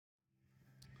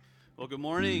Well, good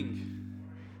morning.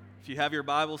 If you have your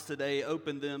Bibles today,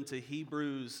 open them to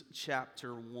Hebrews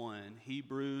chapter 1.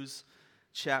 Hebrews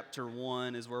chapter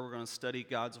 1 is where we're going to study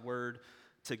God's Word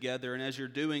together. And as you're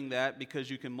doing that,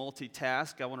 because you can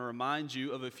multitask, I want to remind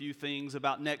you of a few things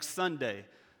about next Sunday.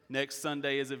 Next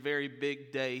Sunday is a very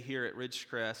big day here at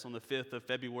Ridgecrest. On the 5th of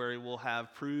February, we'll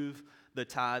have Prove the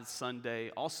Tithe Sunday.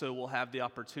 Also, we'll have the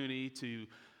opportunity to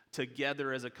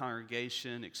together as a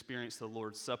congregation experience the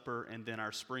Lord's Supper, and then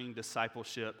our spring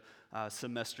discipleship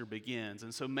semester begins.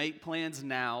 And so make plans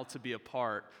now to be a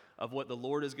part of what the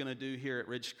Lord is going to do here at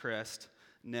Ridgecrest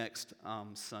next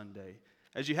Sunday.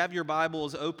 As you have your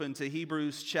Bibles open to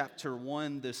Hebrews chapter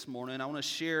 1 this morning, I want to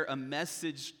share a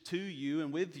message to you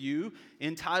and with you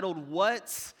entitled,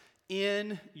 What's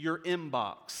in Your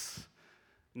Inbox?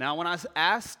 Now, when I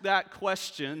ask that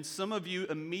question, some of you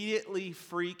immediately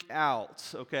freak out,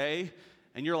 okay?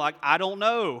 And you're like, I don't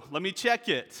know. Let me check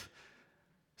it.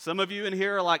 Some of you in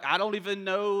here are like, I don't even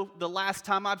know the last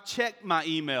time I've checked my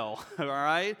email, all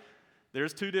right?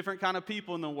 There's two different kind of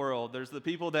people in the world. There's the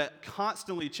people that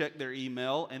constantly check their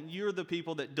email, and you're the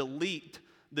people that delete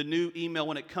the new email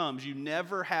when it comes. You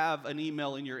never have an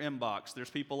email in your inbox. There's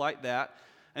people like that.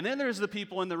 And then there's the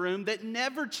people in the room that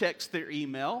never checks their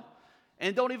email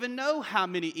and don't even know how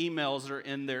many emails are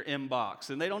in their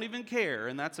inbox, and they don't even care,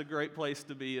 and that's a great place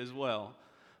to be as well.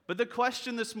 But the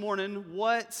question this morning,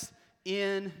 what's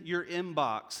in your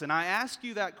inbox? And I ask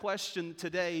you that question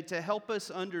today to help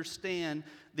us understand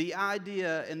the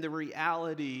idea and the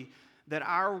reality that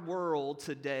our world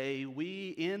today,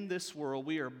 in this world,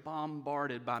 we are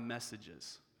bombarded by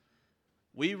messages.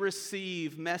 We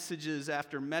receive messages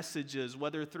after messages,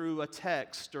 whether through a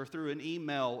text or through an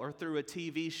email or through a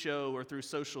TV show or through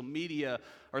social media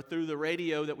or through the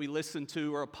radio that we listen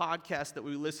to or a podcast that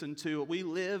we listen to. We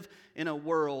live in a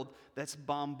world that's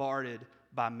bombarded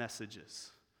by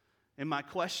messages. And my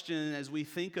question as we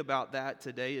think about that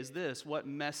today is this: what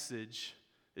message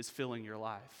is filling your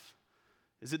life?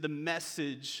 Is it the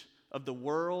message of the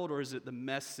world, or is it the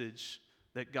message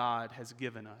that God has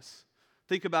given us?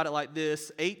 Think about it like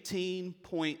this: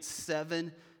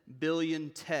 18.7 billion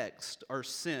texts are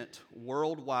sent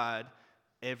worldwide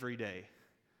every day.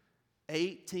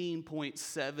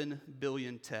 18.7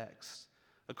 billion texts.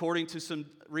 According to some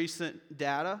recent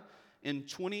data, in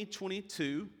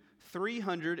 2022,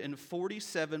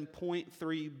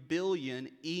 347.3 billion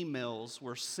emails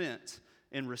were sent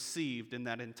and received in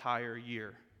that entire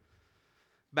year.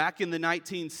 Back in the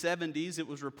 1970s, it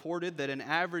was reported that an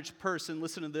average person,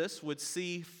 listen to this, would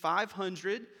see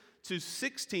 500 to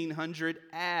 1,600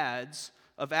 ads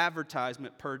of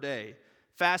advertisement per day.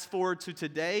 Fast forward to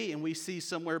today, and we see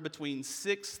somewhere between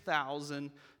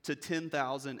 6,000 to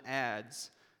 10,000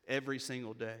 ads every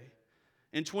single day.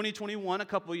 In 2021, a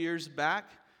couple years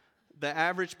back, the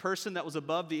average person that was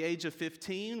above the age of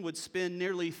 15 would spend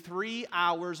nearly 3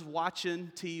 hours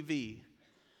watching TV.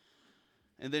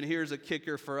 And then here's a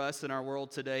kicker for us in our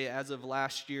world today. As of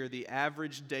last year, the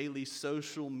average daily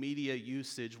social media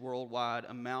usage worldwide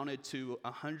amounted to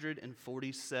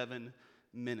 147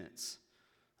 minutes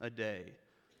a day.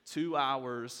 2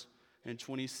 hours and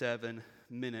 27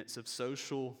 minutes of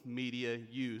social media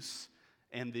use.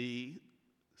 And the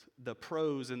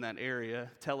pros in that area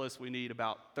tell us we need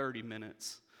about 30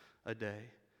 minutes a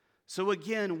day. So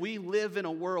again, we live in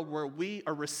a world where we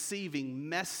are receiving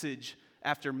message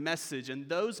after message, and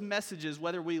those messages,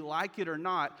 whether we like it or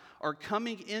not, are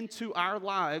coming into our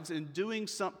lives and doing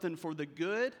something for the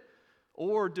good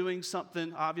or doing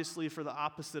something, obviously, for the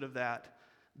opposite of that,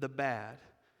 the bad.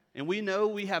 And we know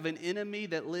we have an enemy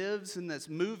that lives and that's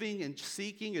moving and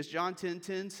seeking, as John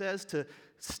 10:10 says, to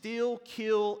steal,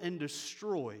 kill, and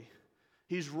destroy.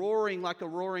 He's roaring like a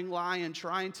roaring lion,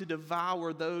 trying to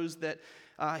devour those that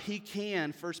he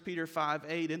can, 1 Peter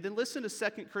 5:8. And then listen to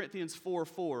 2 Corinthians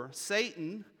 4:4.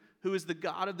 Satan, who is the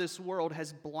god of this world,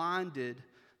 has blinded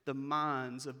the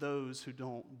minds of those who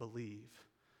don't believe.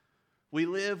 We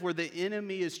live where the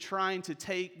enemy is trying to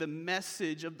take the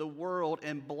message of the world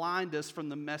and blind us from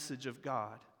the message of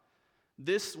God.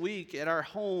 This week at our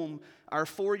home, our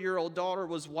 4-year-old daughter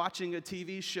was watching a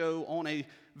TV show on a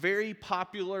very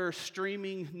popular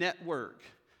streaming network.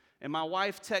 And my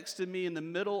wife texted me in the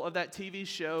middle of that TV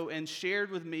show and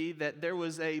shared with me that there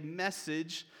was a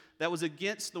message that was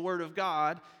against the Word of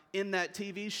God in that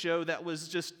TV show that was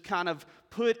just kind of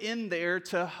put in there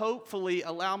to hopefully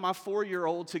allow my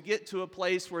 4-year-old to get to a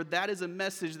place where that is a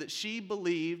message that she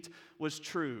believed was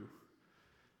true.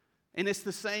 And it's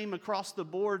the same across the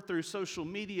board through social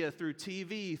media, through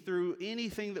TV, through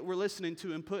anything that we're listening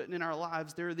to and putting in our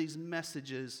lives. There are these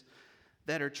messages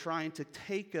that are trying to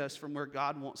take us from where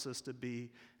God wants us to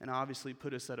be and obviously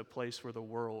put us at a place where the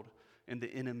world and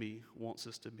the enemy wants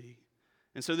us to be.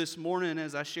 And so this morning,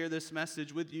 as I share this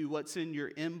message with you, what's in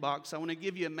your inbox, I want to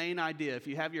give you a main idea. If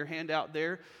you have your handout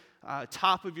there,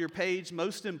 top of your page,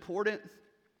 most important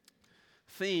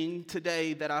thing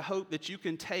today that I hope that you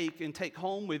can take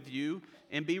home with you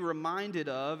and be reminded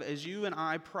of as you and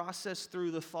I process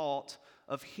through the thought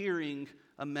of hearing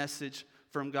a message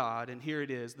from God. And here it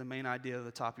is, the main idea at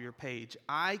the top of your page.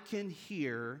 I can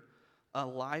hear a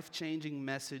life-changing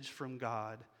message from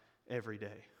God every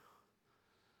day.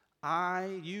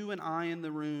 You and I in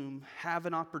the room have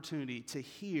an opportunity to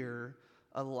hear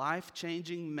a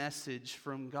life-changing message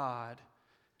from God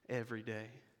every day.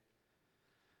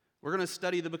 We're going to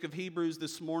study the book of Hebrews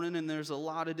this morning, and there's a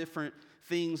lot of different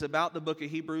things about the book of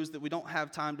Hebrews that we don't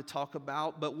have time to talk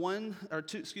about, but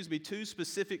two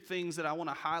specific things that I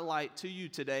want to highlight to you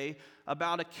today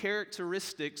about the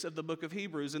characteristics of the book of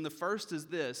Hebrews. And the first is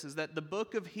this, is that the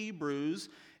book of Hebrews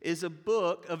is a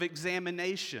book of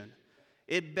examination.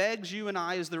 It begs you and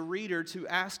I as the reader to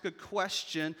ask a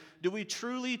question: do we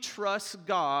truly trust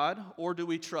God or do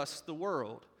we trust the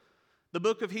world? The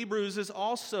book of Hebrews is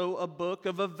also a book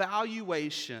of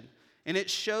evaluation, and it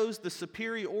shows the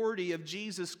superiority of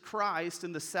Jesus Christ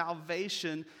and the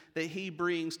salvation that he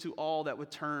brings to all that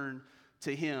would turn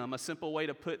to him. A simple way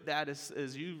to put that is,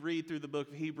 as you read through the book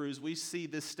of Hebrews, we see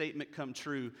this statement come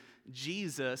true: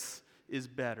 Jesus is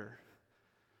better.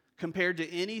 Compared to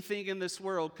anything in this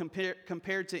world,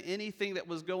 compared to anything that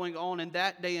was going on in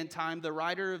that day and time, the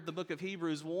writer of the book of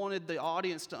Hebrews wanted the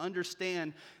audience to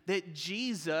understand that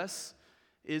Jesus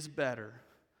is better.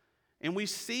 And we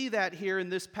see that here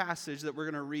in this passage that we're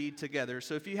going to read together.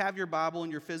 So if you have your Bible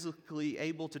and you're physically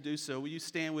able to do so, will you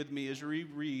stand with me as we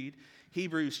read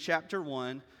Hebrews chapter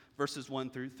 1, verses 1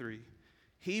 through 3.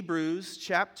 Hebrews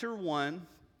chapter 1,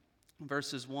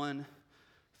 verses 1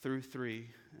 through 3.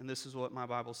 And this is what my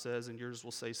Bible says, and yours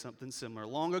will say something similar.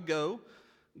 Long ago,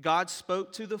 God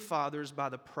spoke to the fathers by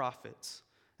the prophets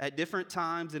at different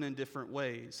times and in different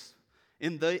ways.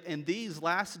 In these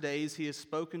last days, he has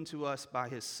spoken to us by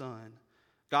his Son.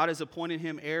 God has appointed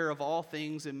him heir of all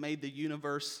things and made the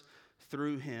universe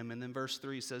through him. And then verse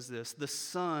 3 says this: the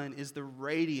Son is the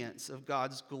radiance of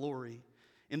God's glory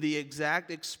in the exact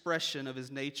expression of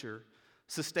his nature,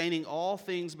 sustaining all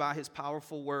things by his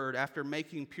powerful word. After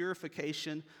making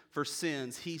purification for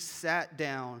sins, he sat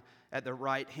down at the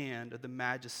right hand of the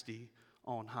Majesty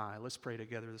on high. Let's pray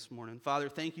together this morning. Father,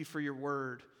 thank you for your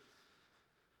word.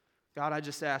 God, I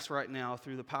just ask right now,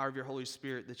 through the power of your Holy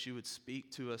Spirit, that you would speak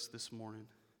to us this morning,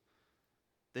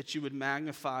 that you would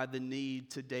magnify the need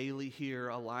to daily hear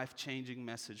a life-changing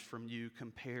message from you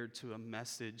compared to a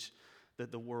message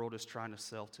that the world is trying to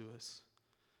sell to us.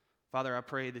 Father, I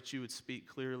pray that you would speak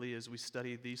clearly as we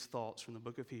study these thoughts from the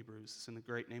book of Hebrews. It's in the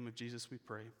great name of Jesus we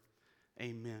pray.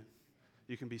 Amen.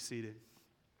 You can be seated.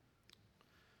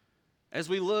 As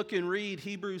we look and read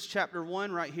Hebrews chapter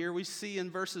 1 right here, we see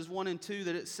in verses 1 and 2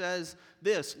 that it says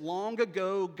this: long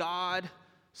ago God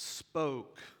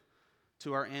spoke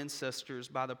to our ancestors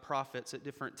by the prophets at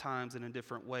different times and in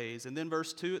different ways. And then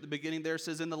verse 2 at the beginning there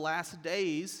says, in the last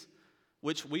days,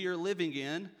 which we are living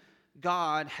in,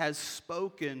 God has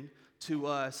spoken to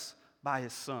us by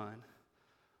his Son.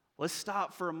 Let's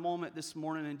stop for a moment this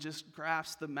morning and just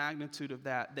grasp the magnitude of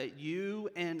that you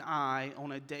and I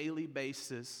on a daily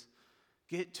basis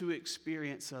get to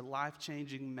experience a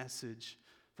life-changing message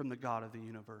from the God of the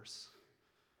universe.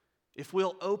 If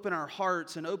we'll open our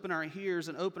hearts and open our ears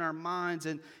and open our minds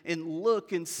and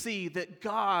look and see that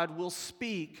God will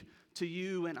speak to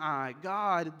you and I.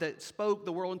 God that spoke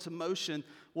the world into motion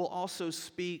will also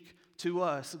speak to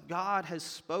us. God has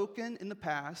spoken in the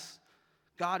past.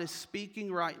 God is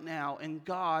speaking right now, and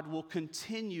God will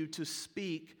continue to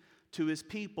speak to his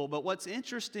people. But what's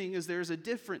interesting is there's a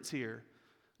difference here.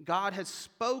 God has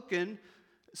spoken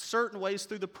certain ways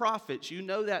through the prophets. You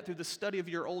know that through the study of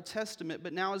your Old Testament.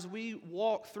 But now as we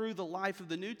walk through the life of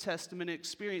the New Testament and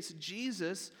experience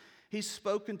Jesus, he's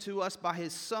spoken to us by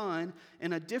his Son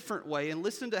in a different way. And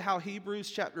listen to how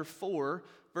Hebrews chapter 4,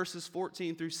 verses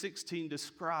 14 through 16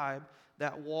 describe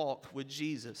that walk with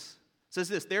Jesus. It says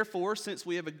this: therefore, since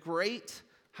we have a great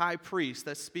high priest,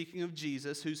 that's speaking of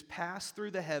Jesus, who's passed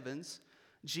through the heavens,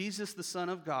 Jesus the Son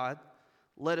of God,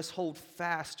 let us hold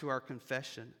fast to our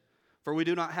confession. For we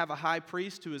do not have a high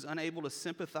priest who is unable to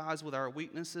sympathize with our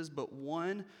weaknesses, but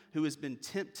one who has been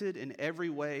tempted in every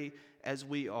way as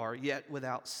we are, yet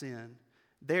without sin.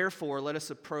 Therefore, let us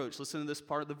approach, listen to this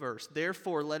part of the verse,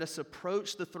 therefore let us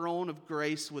approach the throne of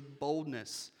grace with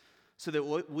boldness, so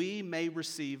that we may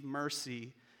receive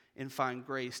mercy and find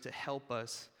grace to help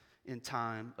us in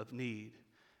time of need.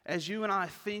 As you and I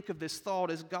think of this thought,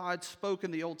 as God spoke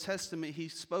in the Old Testament, He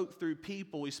spoke through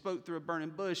people, He spoke through a burning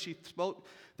bush, He spoke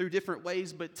through different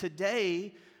ways, but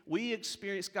today we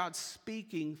experience God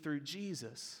speaking through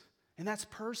Jesus, and that's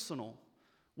personal.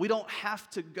 We don't have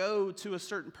to go to a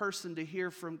certain person to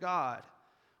hear from God.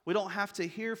 We don't have to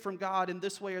hear from God in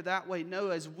this way or that way. No,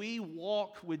 as we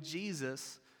walk with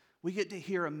Jesus, we get to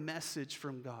hear a message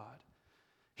from God.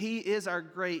 He is our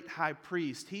great high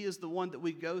priest. He is the one that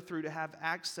we go through to have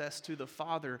access to the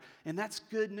Father. And that's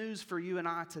good news for you and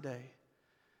I today.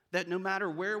 That no matter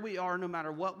where we are, no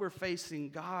matter what we're facing,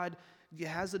 God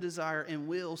has a desire and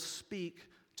will speak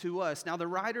to us. Now, the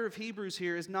writer of Hebrews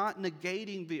here is not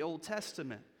negating the Old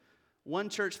Testament. One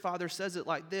church father says it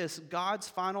like this: God's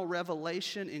final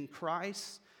revelation in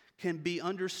Christ can be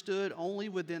understood only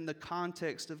within the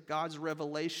context of God's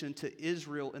revelation to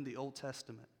Israel in the Old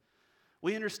Testament.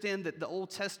 We understand that the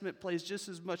Old Testament plays just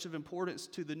as much of importance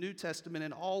to the New Testament,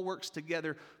 and all works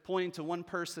together pointing to one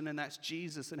person, and that's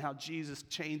Jesus, and how Jesus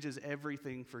changes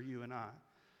everything for you and I.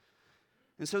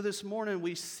 And so this morning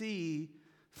we see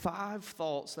 5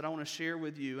 thoughts that I want to share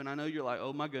with you, and I know you're like,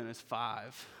 oh my goodness,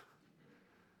 5.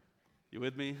 You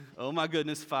with me? Oh my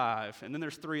goodness, 5. And then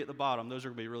there's 3 at the bottom. Those are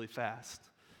going to be really fast.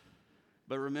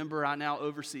 But remember, I now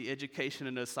oversee education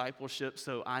and discipleship,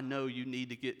 so I know you need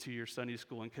to get to your Sunday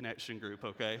school and connection group,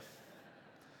 okay?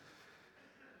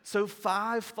 So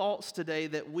 5 thoughts today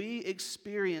that we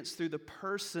experience through the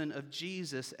person of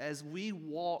Jesus as we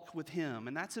walk with Him,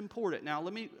 and that's important. Now,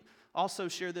 let me also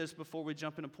share this before we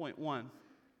jump into point 1.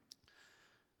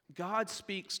 God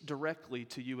speaks directly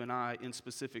to you and I in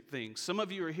specific things. Some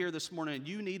of you are here this morning and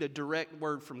you need a direct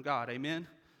word from God, amen?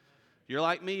 You're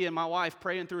like me and my wife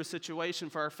praying through a situation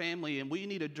for our family, and we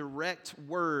need a direct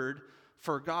word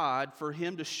for God, for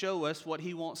Him to show us what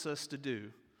He wants us to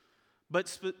do.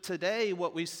 But today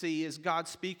what we see is God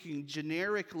speaking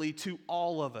generically to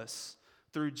all of us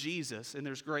through Jesus, and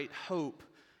there's great hope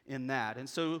in that. And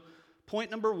so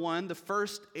point number 1, the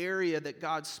first area that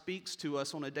God speaks to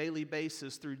us on a daily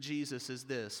basis through Jesus is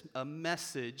this: a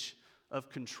message of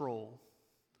control.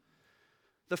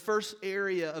 The first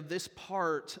area of this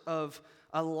part of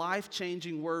a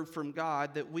life-changing word from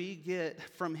God that we get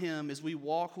from Him as we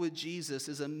walk with Jesus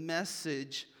is a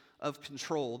message of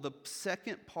control. The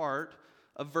second part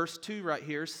of verse 2 right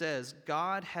here says,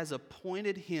 God has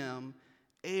appointed Him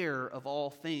heir of all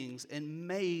things and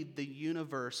made the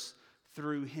universe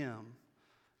through Him.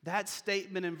 That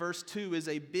statement in verse 2 is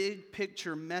a big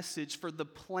picture message for the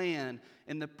plan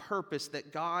and the purpose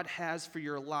that God has for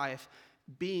your life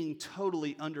being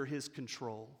totally under His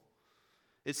control.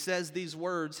 It says these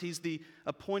words, He's the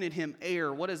appointed Him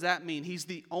heir. What does that mean? He's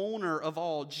the owner of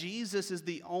all. Jesus is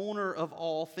the owner of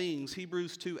all things.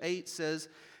 Hebrews 2:8 says,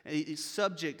 He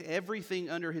subject everything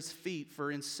under His feet,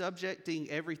 for in subjecting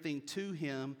everything to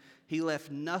Him, He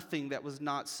left nothing that was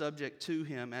not subject to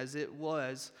Him. As it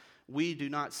was, we do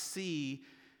not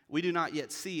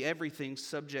yet see everything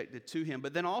subjected to Him.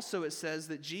 But then also it says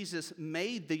that Jesus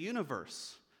made the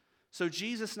universe. So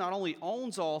Jesus not only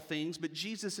owns all things, but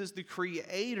Jesus is the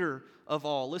creator of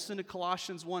all. Listen to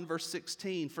Colossians 1 verse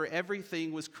 16. For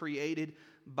everything was created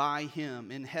by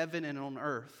Him in heaven and on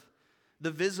earth, the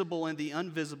visible and the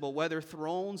invisible, whether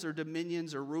thrones or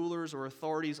dominions or rulers or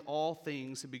authorities, all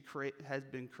things have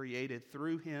been created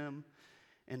through Him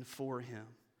and for Him.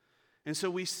 And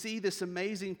so we see this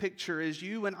amazing picture as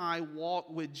you and I walk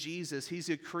with Jesus. He's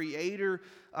a creator,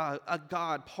 a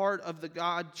God, part of the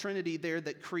God Trinity there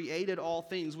that created all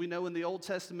things. We know in the Old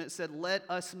Testament it said, let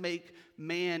us make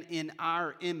man in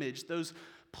our image. Those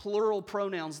plural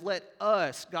pronouns, let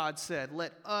us, God said,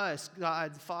 let us,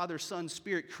 God, Father, Son,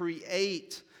 Spirit,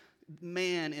 create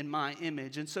man in my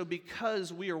image. And so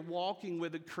because we are walking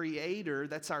with a creator,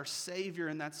 that's our Savior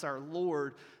and that's our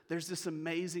Lord, there's this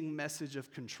amazing message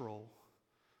of control.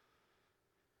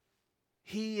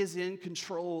 He is in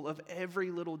control of every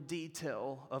little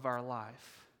detail of our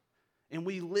life. And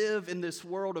we live in this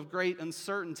world of great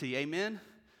uncertainty, amen?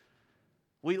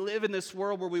 We live in this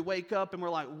world where we wake up and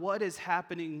we're like, what is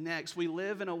happening next? We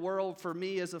live in a world, for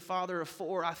me as a father of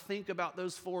 4, I think about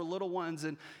those 4 little ones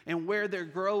and where they're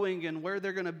growing and where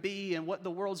they're going to be and what the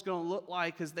world's going to look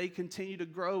like as they continue to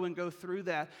grow and go through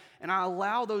that. And I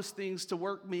allow those things to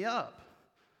work me up.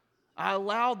 I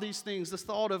allow these things, this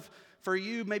thought of, for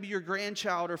you, maybe your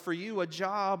grandchild, or for you, a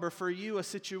job, or for you, a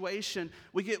situation.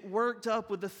 We get worked up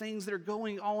with the things that are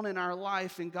going on in our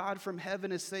life, and God from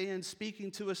heaven is saying, speaking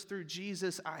to us through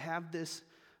Jesus, I have this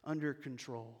under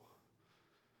control.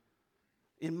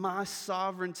 In my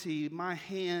sovereignty, my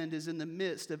hand is in the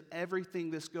midst of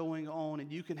everything that's going on,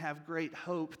 and you can have great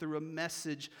hope through a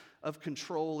message of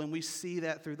control, and we see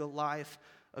that through the life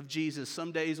of Jesus.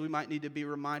 Some days we might need to be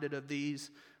reminded of these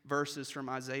verses from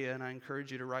Isaiah, and I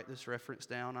encourage you to write this reference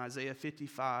down. Isaiah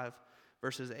 55,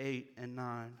 verses 8 and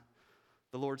 9.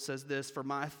 The Lord says this, "For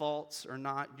my thoughts are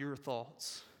not your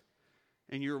thoughts,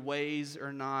 and your ways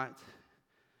are not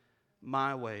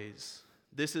my ways.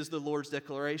 This is the Lord's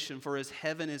declaration, for as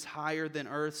heaven is higher than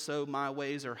earth, so my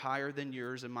ways are higher than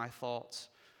yours, and my thoughts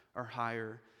are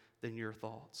higher than your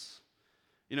thoughts."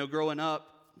 You know, growing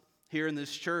up here in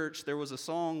this church, there was a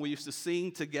song we used to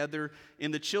sing together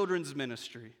in the children's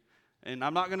ministry. And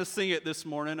I'm not going to sing it this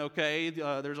morning, okay?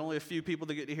 There's only a few people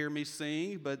that get to hear me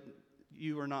sing, but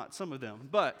you are not some of them.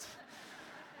 But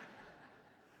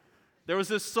there was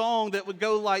this song that would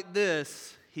go like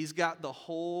this: "He's got the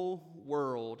whole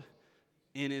world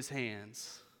in his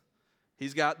hands.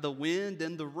 He's got the wind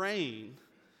and the rain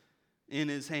in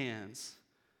his hands."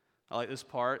 I like this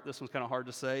part. This one's kind of hard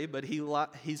to say, but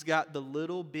he's got the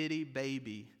little bitty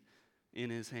baby in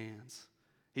his hands.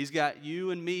 He's got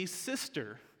you and me,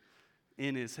 sister,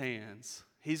 in his hands.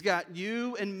 He's got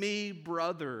you and me,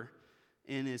 brother,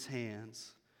 in his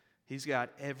hands. He's got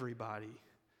everybody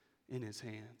in his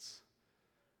hands.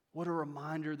 What a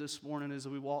reminder this morning as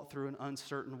we walk through an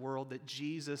uncertain world that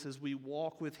Jesus, as we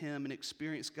walk with him and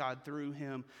experience God through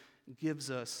him,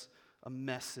 gives us a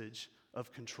message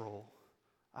of control.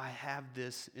 I have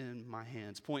this in my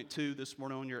hands. Point 2 this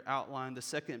morning on your outline, the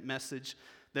second message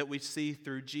that we see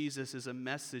through Jesus is a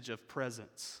message of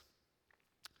presence.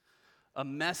 A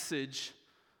message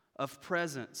of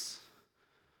presence.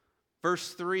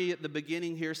 Verse 3 at the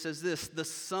beginning here says this: "The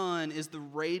Son is the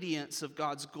radiance of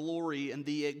God's glory and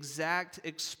the exact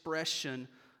expression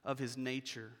of his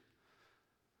nature."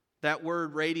 That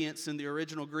word radiance in the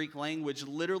original Greek language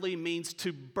literally means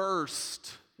to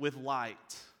burst with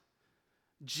light.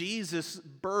 Jesus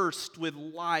burst with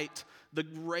light, the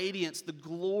radiance, the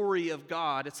glory of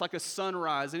God. It's like a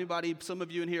sunrise. Some of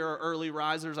you in here are early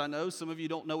risers, I know. Some of you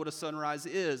don't know what a sunrise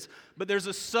is. But there's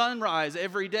a sunrise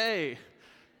every day.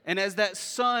 And as that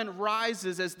sun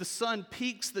rises, as the sun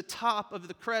peaks the top of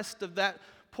the crest of that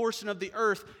portion of the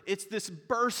earth, it's this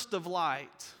burst of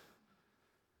light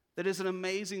that is an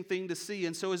amazing thing to see.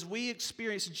 And so as we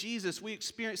experience Jesus, we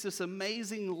experience this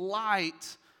amazing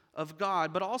light of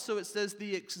God. But also it says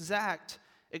the exact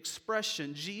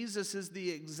expression. Jesus is the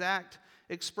exact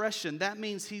expression. That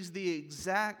means he's the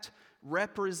exact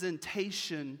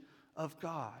representation of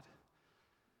God.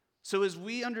 So as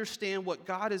we understand what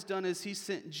God has done is he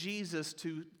sent Jesus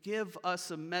to give us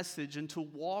a message and to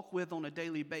walk with on a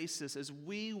daily basis. As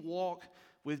we walk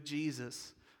with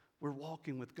Jesus, we're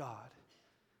walking with God.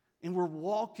 And we're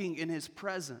walking in his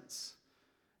presence.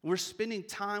 We're spending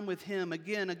time with him.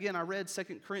 Again, I read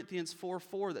 2 Corinthians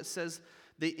 4:4 that says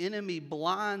the enemy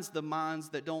blinds the minds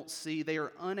that don't see. They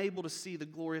are unable to see the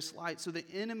glorious light. So the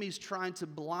enemy's trying to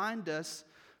blind us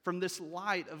from this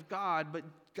light of God, but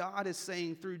God is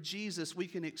saying through Jesus we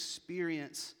can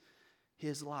experience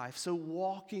his life. So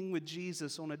walking with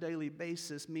Jesus on a daily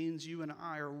basis means you and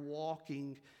I are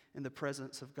walking in the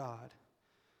presence of God.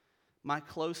 My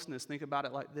closeness, think about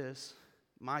it like this: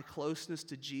 my closeness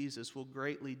to Jesus will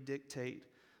greatly dictate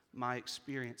my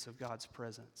experience of God's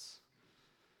presence.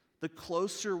 The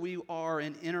closer we are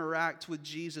and interact with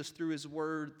Jesus through his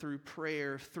word, through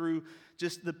prayer, through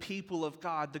just the people of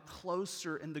God, the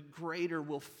closer and the greater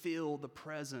we'll feel the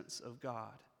presence of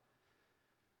God.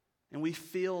 And we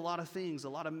feel a lot of things, a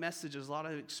lot of messages, a lot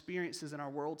of experiences in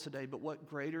our world today, but what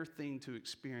greater thing to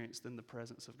experience than the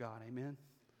presence of God? Amen?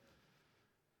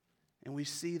 And we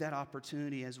see that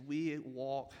opportunity as we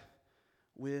walk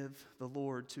with the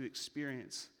Lord to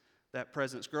experience that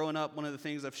presence. Growing up, one of the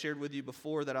things I've shared with you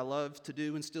before that I love to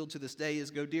do and still to this day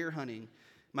is go deer hunting.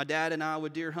 My dad and I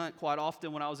would deer hunt quite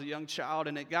often when I was a young child,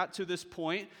 and it got to this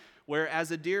point where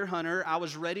as a deer hunter, I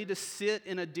was ready to sit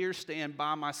in a deer stand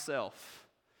by myself.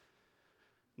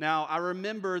 Now, I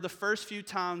remember the first few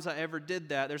times I ever did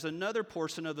that. There's another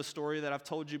portion of the story that I've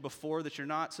told you before that you're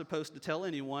not supposed to tell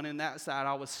anyone, and that's that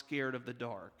I was scared of the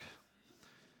dark.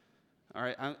 All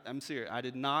right, I'm serious. I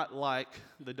did not like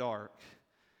the dark.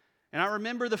 And I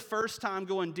remember the first time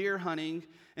going deer hunting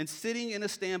and sitting in a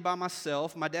stand by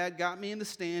myself. My dad got me in the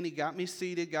stand. He got me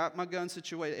seated, got my gun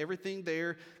situated, everything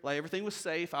there. Like everything was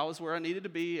safe. I was where I needed to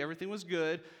be. Everything was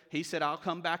good. He said, "I'll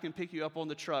come back and pick you up on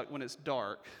the truck when it's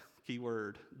dark."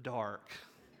 Keyword, dark.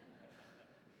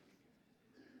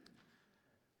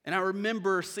 And I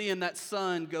remember seeing that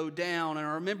sun go down, and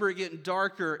I remember it getting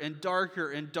darker and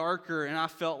darker and darker, and I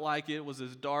felt like it was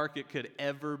as dark it could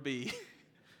ever be.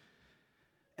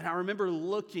 And I remember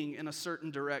looking in a certain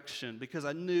direction because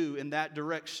I knew in that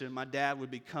direction my dad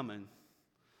would be coming.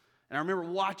 And I remember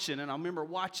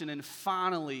watching, and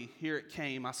finally, here it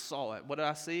came. I saw it. What did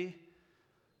I see?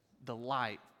 The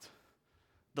light.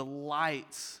 The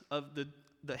lights of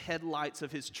the headlights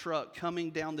of his truck coming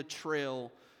down the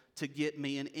trail to get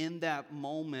me. And in that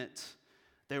moment,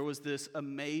 there was this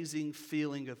amazing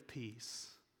feeling of peace.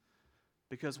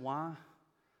 Because why?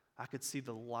 I could see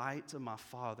the light of my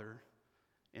Father,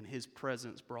 and his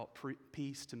presence brought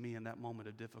peace to me in that moment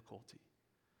of difficulty.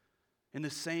 And the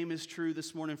same is true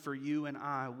this morning for you and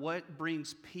I. What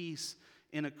brings peace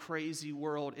in a crazy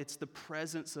world? It's the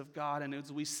presence of God. And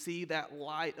as we see that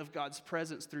light of God's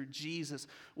presence through Jesus,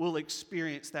 we'll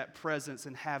experience that presence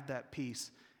and have that peace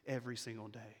every single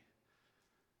day.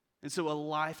 And so a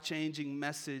life-changing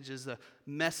message is a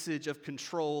message of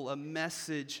control, a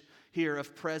message here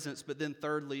of presence, but then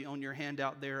thirdly, on your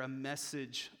handout there, a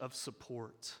message of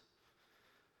support.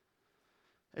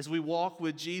 As we walk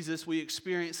with Jesus, we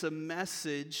experience a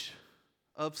message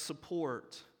of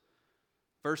support.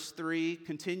 Verse 3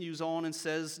 continues on and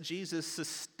says, Jesus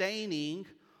sustaining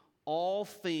all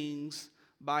things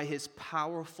by his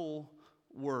powerful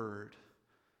word.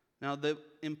 Now, the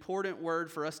important word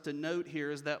for us to note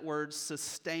here is that word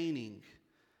sustaining.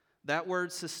 That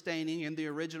word sustaining in the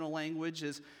original language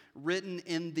is written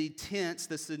in the tense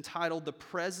that's entitled the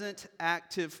present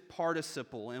active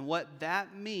participle. And what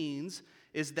that means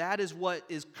is that is what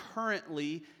is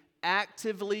currently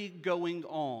actively going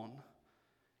on.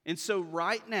 And so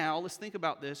right now, let's think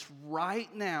about this.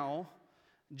 Right now,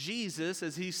 Jesus,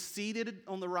 as he's seated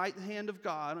on the right hand of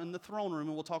God in the throne room,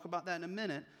 and we'll talk about that in a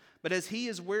minute, but as he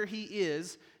is where he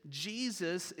is,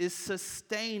 Jesus is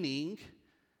sustaining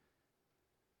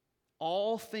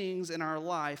all things in our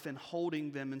life and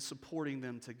holding them and supporting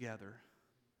them together.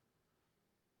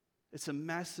 It's a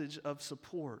message of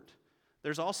support.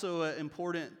 There's also an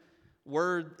important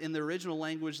word in the original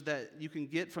language that you can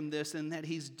get from this, and that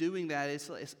he's doing that.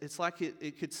 It's like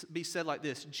it could be said like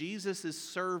this: Jesus is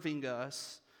serving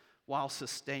us while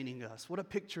sustaining us. What a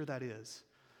picture that is.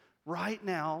 Right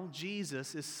now,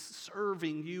 Jesus is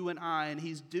serving you and I, and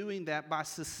he's doing that by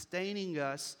sustaining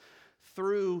us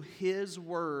through his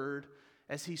word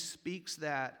as he speaks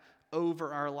that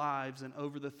over our lives and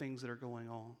over the things that are going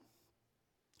on.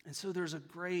 And so there's a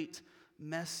great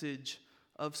message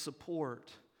of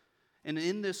support. And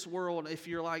in this world, if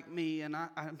you're like me, and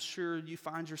I'm sure you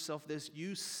find yourself this,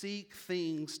 you seek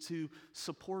things to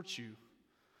support you.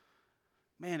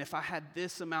 Man, if I had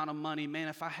this amount of money, man,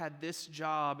 if I had this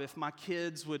job, if my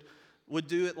kids would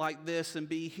do it like this and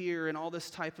be here, and all this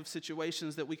type of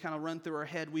situations that we kind of run through our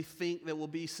head, we think that we'll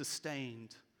be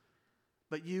sustained.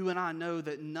 But you and I know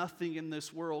that nothing in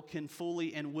this world can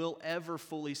fully and will ever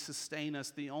fully sustain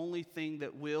us. The only thing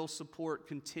that will support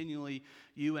continually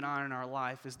you and I in our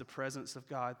life is the presence of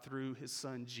God through his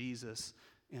son Jesus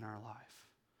in our life.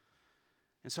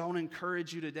 And so I want to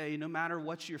encourage you today, no matter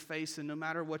what you're facing, no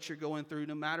matter what you're going through,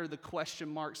 no matter the question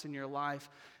marks in your life,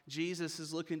 Jesus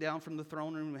is looking down from the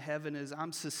throne room of heaven as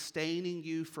I'm sustaining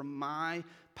you from my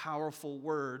powerful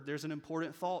word. There's an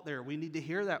important thought there. We need to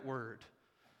hear that word.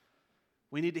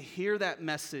 We need to hear that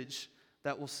message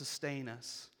that will sustain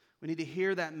us. We need to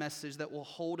hear that message that will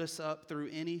hold us up through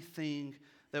anything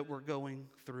that we're going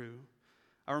through.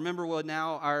 I remember when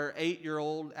now our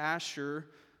 8-year-old Asher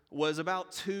was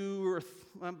about 2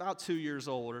 years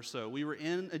old or so. We were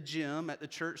in a gym at the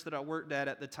church that I worked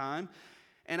at the time.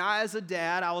 And I, as a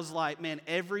dad, I was like, man,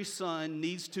 every son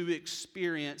needs to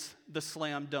experience the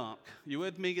slam dunk. You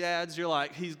with me, dads? You're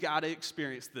like, he's got to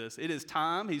experience this. It is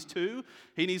time. He's 2.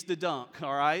 He needs to dunk,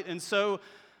 all right? And so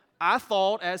I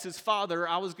thought, as his father,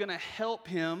 I was going to help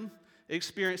him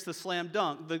experience the slam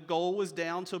dunk. The goal was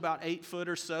down to about 8 foot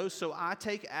or so. So I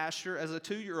take Asher as a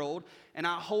 2-year-old, and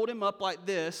I hold him up like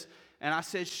this, and I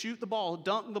said, shoot the ball,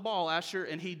 dunk the ball, Asher.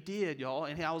 And he did, y'all.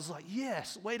 And I was like,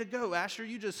 yes, way to go, Asher.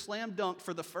 You just slam dunked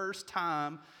for the first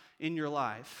time in your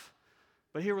life.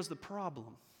 But here was the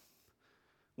problem.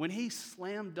 When he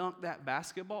slam dunked that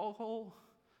basketball hole,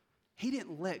 he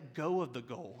didn't let go of the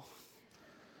goal.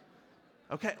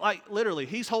 Okay, like literally,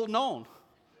 he's holding on.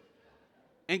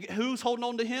 And who's holding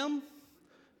on to him?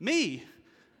 Me.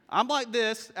 I'm like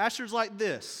this, Asher's like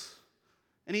this.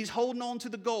 And he's holding on to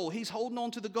the goal. He's holding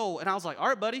on to the goal. And I was like, all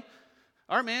right, buddy.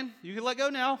 All right, man, you can let go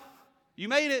now. You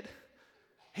made it.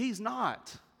 He's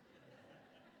not.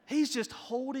 He's just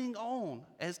holding on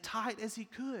as tight as he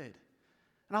could.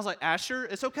 And I was like, Asher,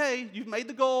 it's okay. You've made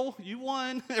the goal. You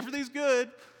won. Everything's good.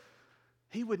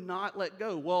 He would not let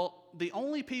go. Well, the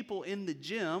only people in the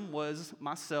gym was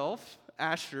myself,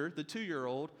 Asher, the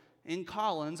 2-year-old, and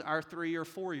Collins, our 3 or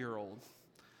 4-year-old.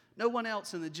 No one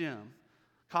else in the gym.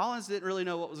 Collins didn't really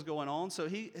know what was going on, so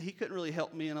he couldn't really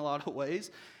help me in a lot of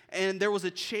ways. And there was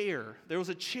a chair. There was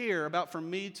a chair about from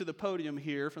me to the podium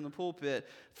here, from the pulpit,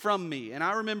 from me. And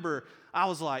I remember I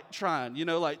was like trying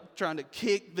to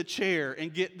kick the chair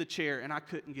and get the chair, and I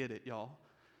couldn't get it, y'all.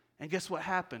 And guess what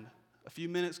happened? A few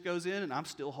minutes goes in, and I'm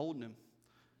still holding him.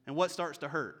 And what starts to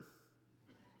hurt?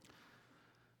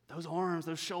 Those arms,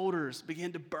 those shoulders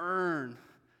begin to burn.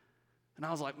 And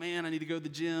I was like, man, I need to go to the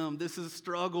gym. This is a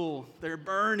struggle. They're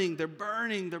burning.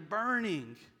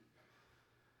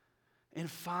 And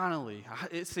finally,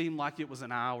 it seemed like it was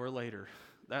an hour later,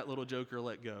 that little joker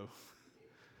let go.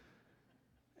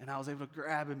 And I was able to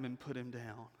grab him and put him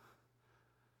down.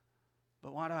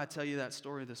 But why do I tell you that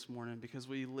story this morning? Because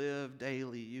we live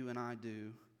daily, you and I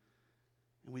do,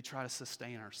 and we try to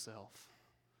sustain ourselves.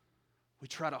 We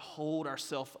try to hold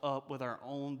ourselves up with our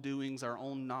own doings, our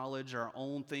own knowledge, our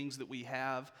own things that we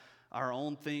have, our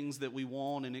own things that we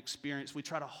want and experience. We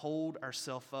try to hold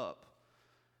ourselves up.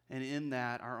 And in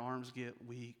that, our arms get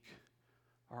weak.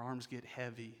 Our arms get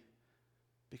heavy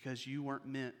because you weren't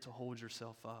meant to hold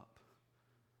yourself up.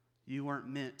 You weren't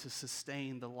meant to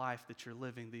sustain the life that you're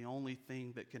living. The only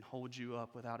thing that can hold you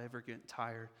up without ever getting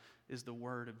tired is the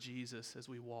word of Jesus as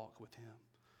we walk with him.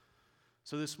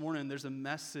 So this morning, there's a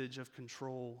message of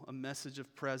control, a message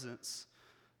of presence,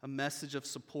 a message of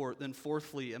support. Then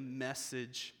fourthly, a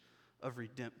message of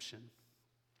redemption.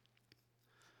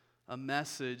 A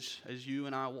message as you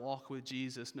and I walk with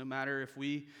Jesus, no matter if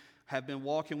we have been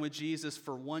walking with Jesus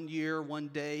for 1 year, 1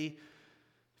 day,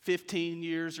 15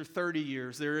 years, or 30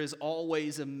 years, there is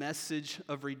always a message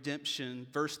of redemption.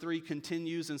 Verse 3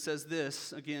 continues and says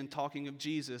this, again, talking of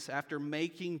Jesus, after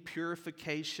making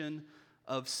purification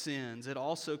of sins. It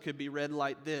also could be read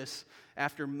like this,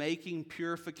 after making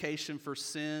purification for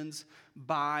sins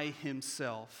by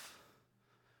himself.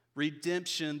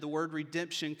 Redemption, the word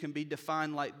redemption can be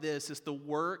defined like this. It's the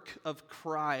work of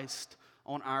Christ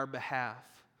on our behalf,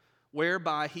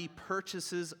 whereby he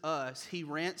purchases us, he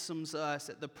ransoms us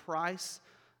at the price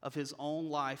of his own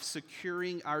life,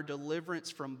 securing our deliverance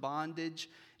from bondage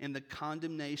and the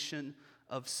condemnation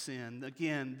of sin.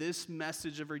 Again, this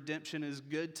message of redemption is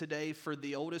good today for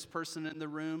the oldest person in the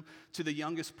room to the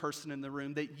youngest person in the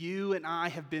room, that you and I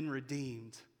have been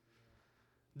redeemed.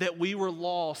 That we were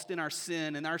lost in our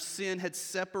sin, and our sin had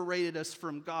separated us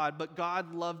from God, but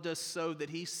God loved us so that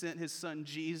he sent his son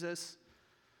Jesus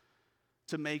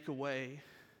to make a way.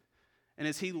 And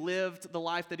as he lived the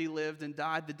life that he lived and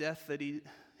died the death that he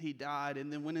died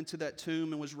and then went into that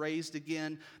tomb and was raised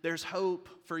again, there's hope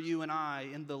for you and I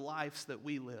in the lives that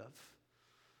we live.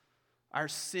 Our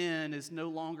sin is no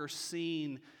longer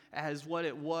seen as what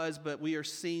it was, but we are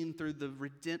seen through the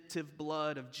redemptive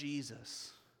blood of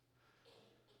Jesus.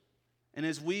 And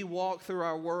as we walk through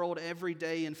our world every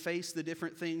day and face the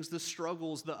different things, the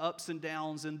struggles, the ups and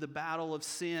downs, and the battle of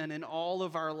sin in all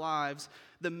of our lives,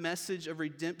 the message of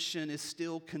redemption is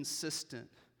still consistent.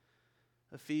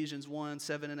 Ephesians 1,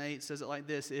 7 and 8 says it like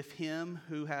this, if him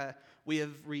we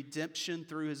have redemption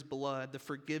through his blood, the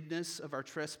forgiveness of our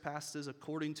trespasses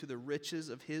according to the riches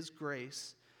of his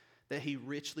grace that he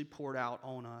richly poured out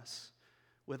on us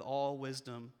with all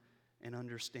wisdom and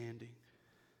understanding.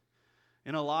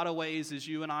 In a lot of ways, as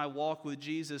you and I walk with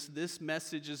Jesus, this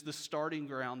message is the starting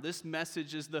ground. This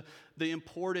message is the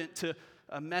important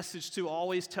message to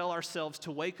always tell ourselves,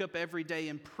 to wake up every day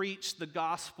and preach the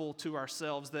gospel to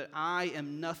ourselves, that I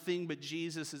am nothing but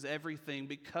Jesus is everything.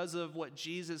 Because of what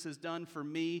Jesus has done for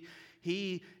me,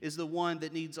 he is the one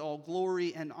that needs all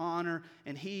glory and honor,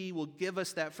 and he will give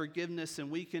us that forgiveness, and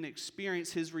we can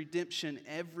experience his redemption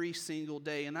every single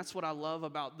day. And that's what I love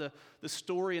about the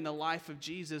story and the life of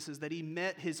Jesus, is that he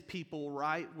met his people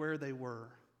right where they were.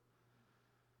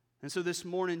 And so this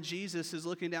morning, Jesus is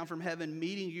looking down from heaven,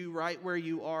 meeting you right where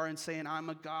you are and saying, I'm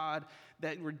a God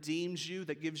that redeems you,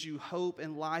 that gives you hope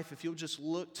and life if you'll just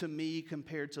look to me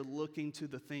compared to looking to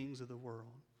the things of the world.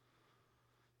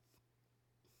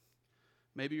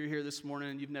 Maybe you're here this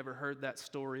morning and you've never heard that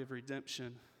story of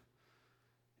redemption.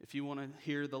 If you want to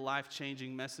hear the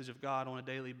life-changing message of God on a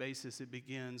daily basis, it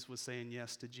begins with saying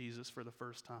yes to Jesus for the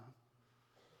first time.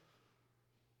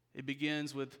 It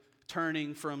begins with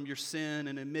turning from your sin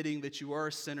and admitting that you are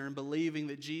a sinner and believing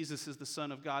that Jesus is the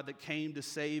Son of God that came to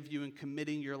save you and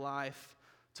committing your life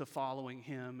to following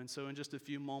him. And so in just a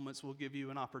few moments, we'll give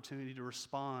you an opportunity to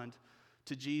respond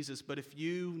to Jesus. But if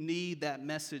you need that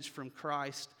message from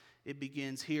Christ, it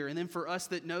begins here. And then for us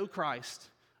that know Christ,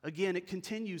 again, it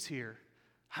continues here.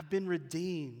 I've been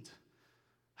redeemed.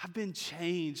 I've been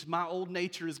changed. My old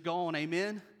nature is gone.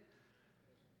 Amen?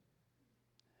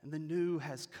 And the new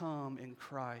has come in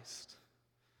Christ.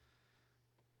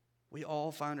 We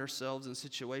all find ourselves in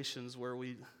situations where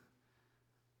we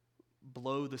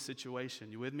blow the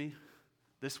situation. You with me?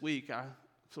 This week,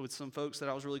 so with some folks that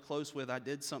I was really close with, I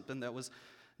did something that was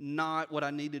not what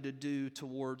I needed to do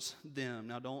towards them.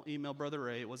 Now, don't email Brother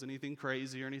Ray. It wasn't anything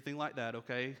crazy or anything like that,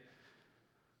 okay?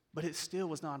 But it still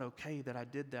was not okay that I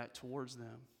did that towards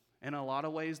them. In a lot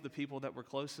of ways, the people that we're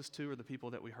closest to are the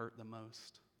people that we hurt the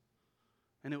most.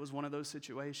 And it was one of those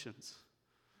situations.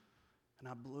 And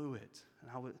I blew it. And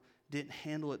I didn't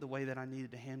handle it the way that I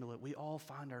needed to handle it. We all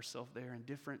find ourselves there in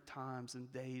different times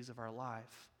and days of our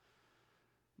life.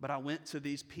 But I went to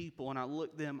these people and I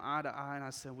looked them eye to eye and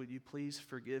I said, would you please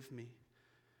forgive me?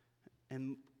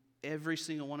 And every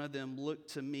single one of them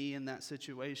looked to me in that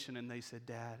situation and they said,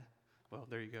 Dad, well,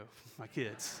 there you go, my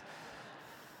kids.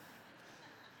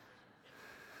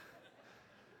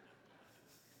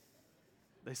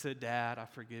 They said, Dad, I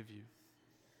forgive you.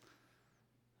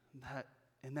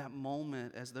 In that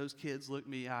moment, as those kids looked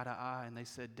me eye to eye and they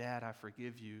said, Dad, I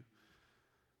forgive you,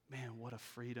 man, what a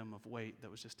freedom of weight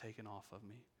that was just taken off of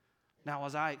me. Now,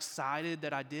 was I excited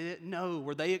that I did it? No.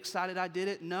 Were they excited I did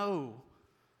it? No.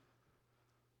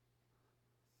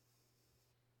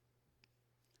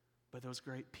 But there was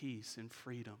great peace and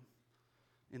freedom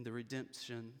in the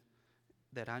redemption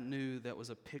that I knew that was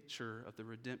a picture of the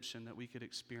redemption that we could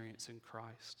experience in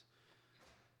Christ.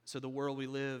 So the world we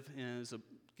live in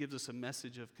gives us a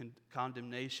message of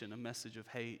condemnation, a message of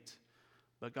hate.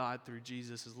 But God, through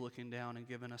Jesus, is looking down and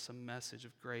giving us a message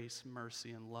of grace,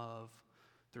 mercy, and love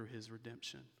through his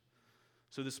redemption.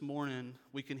 So this morning,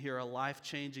 we can hear a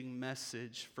life-changing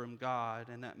message from God,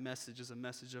 and that message is a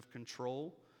message of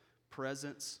control,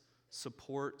 presence,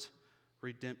 support,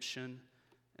 redemption,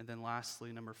 and then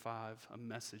lastly, number 5, a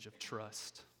message of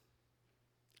trust.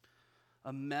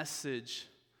 A message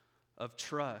of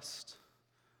trust.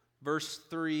 Verse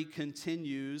 3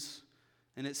 continues,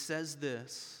 and it says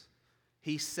this.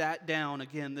 He sat down,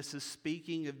 again, this is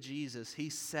speaking of Jesus. He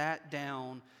sat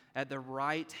down at the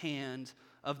right hand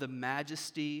of the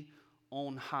majesty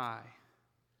on high.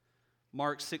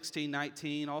 Mark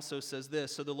 16:19 also says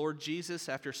this. So the Lord Jesus,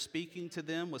 after speaking to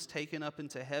them, was taken up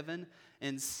into heaven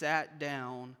and sat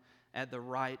down at the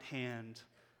right hand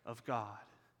of God.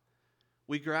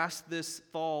 We grasp this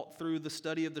thought through the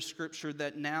study of the Scripture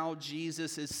that now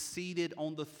Jesus is seated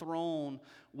on the throne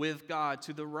with God,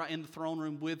 to the right, in the throne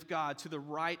room with God, to the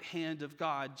right hand of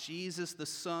God. Jesus, the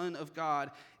Son of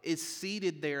God, is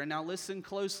seated there. And now listen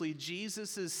closely.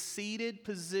 Jesus' seated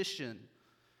position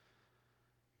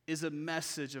is a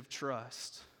message of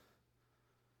trust.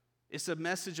 It's a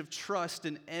message of trust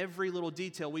in every little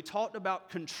detail. We talked about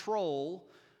control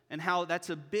and how that's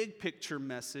a big picture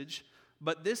message.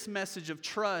 But this message of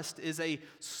trust is a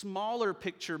smaller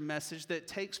picture message that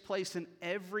takes place in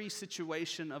every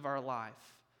situation of our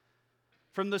life.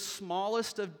 From the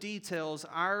smallest of details,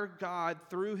 our God,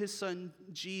 through his Son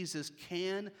Jesus,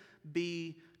 can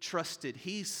be trusted.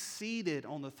 He's seated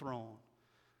on the throne.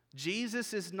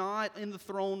 Jesus is not in the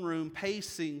throne room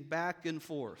pacing back and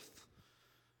forth.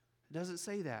 It doesn't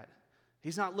say that.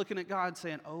 He's not looking at God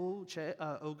saying, oh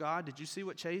God, did you see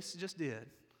what Chase just did?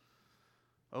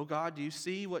 Oh God, do you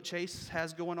see what Chase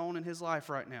has going on in his life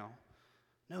right now?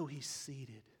 No, he's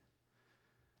seated.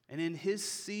 And in his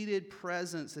seated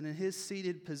presence and in his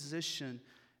seated position,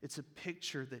 it's a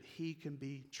picture that he can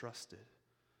be trusted.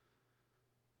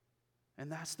 And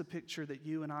that's the picture that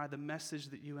you and I, the message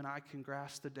that you and I can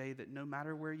grasp today, that no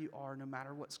matter where you are, no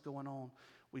matter what's going on,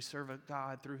 we serve a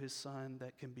God through his Son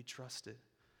that can be trusted.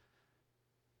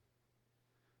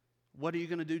 What are you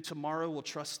going to do tomorrow? We'll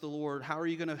trust the Lord. How are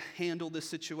you going to handle this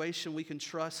situation? We can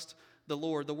trust the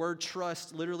Lord. The word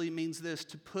trust literally means this: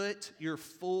 to put your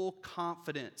full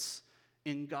confidence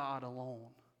in God alone.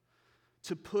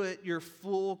 To put your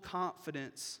full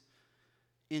confidence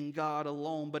in God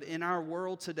alone. But in our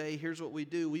world today, here's what we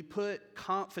do. We put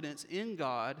confidence in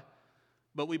God,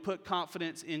 but we put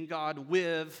confidence in God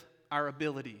with our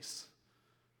abilities.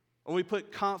 Or we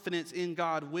put confidence in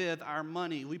God with our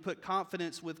money. We put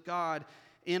confidence with God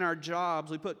in our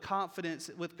jobs. We put confidence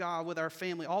with God with our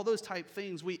family. All those type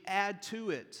things, we add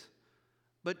to it.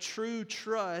 But true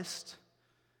trust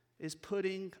is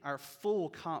putting our full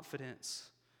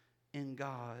confidence in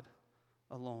God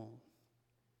alone.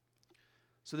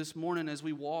 So this morning, as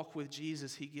we walk with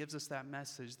Jesus, he gives us that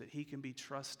message that he can be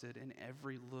trusted in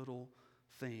every little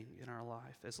thing in our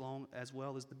life, as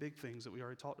well as the big things that we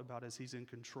already talked about, as he's in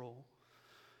control.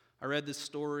 I read this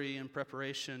story in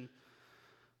preparation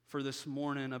for this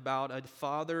morning about a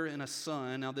father and a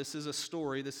son. Now, this is a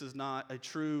story. This is not a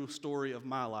true story of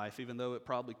my life, even though it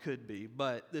probably could be.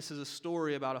 But this is a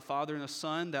story about a father and a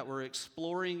son that were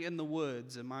exploring in the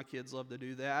woods, and my kids love to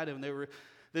do that. And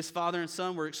this father and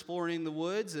son were exploring the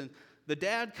woods, and the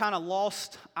dad kind of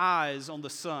lost eyes on the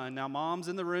son. Now, mom's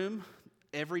in the room.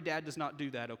 Every dad does not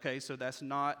do that, okay? So that's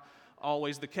not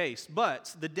always the case.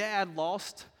 But the dad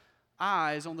lost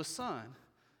eyes on the son.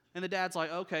 And the dad's like,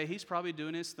 okay, he's probably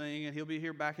doing his thing, and he'll be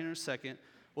here back in a second.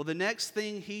 Well, the next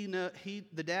thing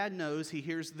the dad knows, he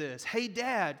hears this: "Hey,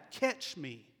 Dad, catch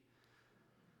me."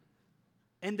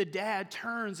 And the dad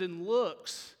turns and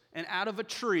looks, and out of a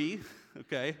tree,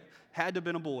 okay, had to have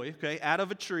been a boy, okay, out of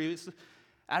the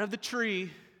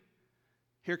tree,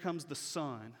 here comes the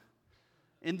son.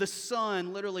 And the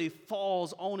son literally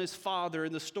falls on his father,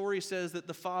 and the story says that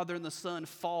the father and the son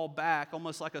fall back,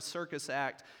 almost like a circus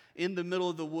act, in the middle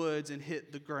of the woods and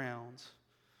hit the ground.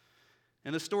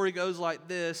 And the story goes like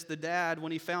this: the dad,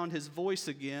 when he found his voice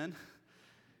again,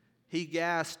 he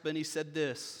gasped and he said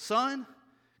this: "Son,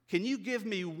 can you give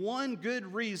me one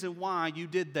good reason why you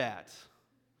did that?"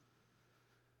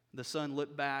 The son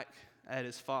looked back at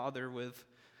his father with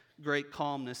great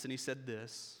calmness and he said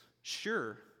this: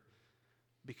 "Sure,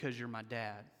 because you're my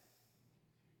dad."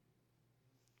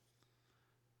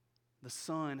 The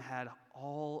son had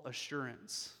all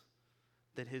assurance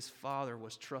that his father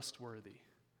was trustworthy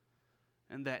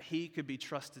and that he could be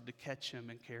trusted to catch him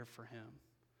and care for him.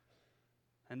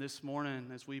 And this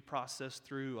morning, as we process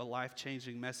through a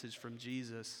life-changing message from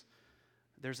Jesus,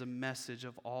 there's a message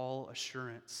of all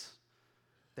assurance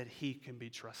that he can be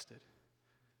trusted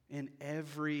in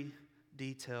every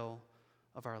detail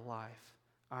of our life.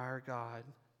 Our God,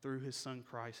 through his son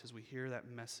Christ, as we hear that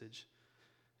message,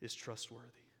 is trustworthy.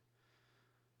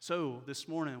 So this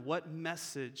morning, what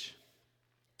message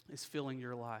is filling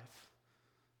your life?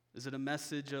 Is it a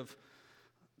message of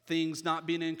things not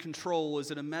being in control?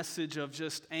 Is it a message of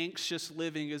just anxious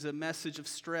living? Is it a message of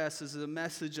stress? Is it a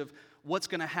message of what's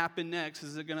going to happen next?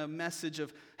 Is it a message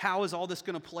of how is all this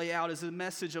going to play out? Is it a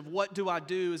message of what do I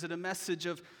do? Is it a message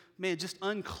of, just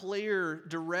unclear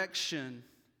direction?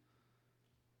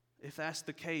 If that's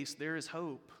the case, there is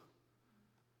hope.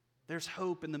 There's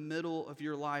hope in the middle of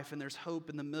your life, and there's hope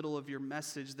in the middle of your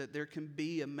message, that there can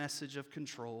be a message of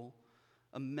control,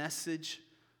 a message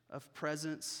of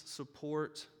presence,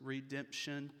 support,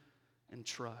 redemption, and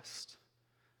trust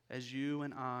as you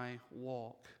and I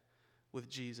walk with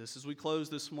Jesus. As we close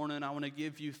this morning, I want to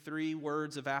give you 3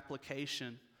 words of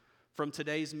application from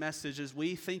today's message as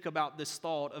we think about this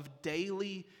thought of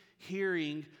daily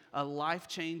hearing a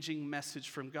life-changing message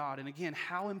from God. And again,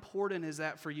 how important is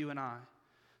that for you and I?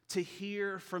 To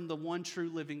hear from the one true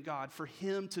living God, for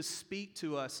him to speak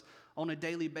to us on a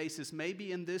daily basis.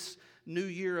 Maybe in this new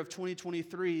year of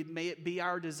 2023, may it be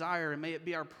our desire and may it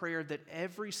be our prayer that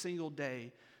every single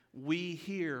day we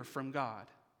hear from God.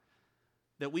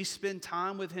 That we spend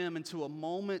time with him into a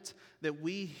moment that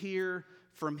we hear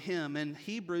from him. And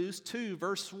Hebrews 2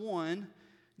 verse 1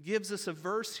 gives us a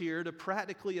verse here to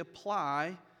practically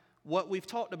apply what we've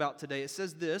talked about today. It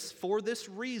says this: "For this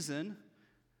reason,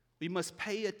 we must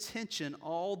pay attention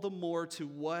all the more to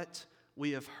what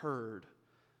we have heard,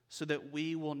 so that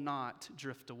we will not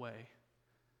drift away."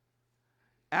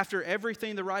 After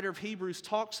everything the writer of Hebrews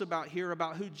talks about here,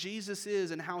 about who Jesus is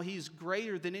and how he's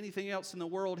greater than anything else in the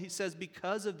world, he says,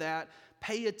 because of that,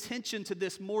 pay attention to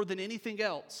this more than anything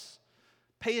else.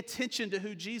 Pay attention to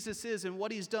who Jesus is and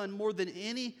what he's done more than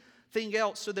anything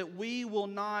else, so that we will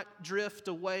not drift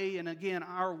away. And again,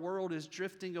 our world is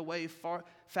drifting away far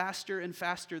faster and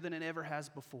faster than it ever has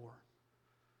before.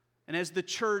 And as the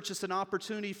church, it's an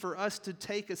opportunity for us to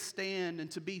take a stand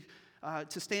and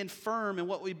to stand firm in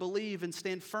what we believe and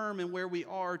stand firm in where we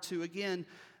are, to again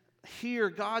hear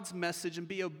God's message and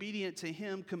be obedient to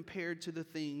him compared to the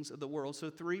things of the world. So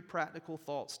 3 practical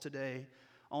thoughts today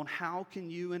on how can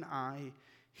you and I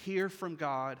hear from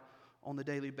God on the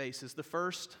daily basis. The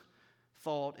first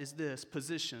thought is this: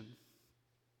 position.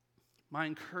 My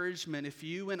encouragement, if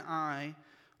you and I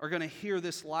are going to hear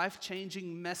this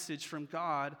life-changing message from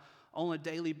God on a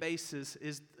daily basis,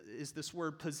 is this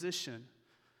word position.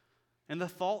 And the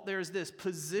thought there is this: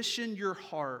 position your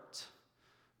heart,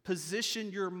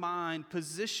 position your mind,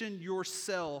 position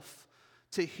yourself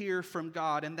to hear from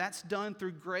God. And that's done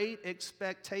through great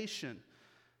expectation.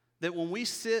 That when we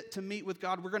sit to meet with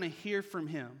God, we're going to hear from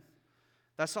him.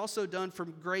 That's also done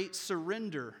from great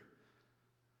surrender,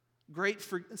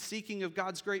 seeking of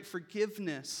God's great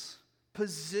forgiveness.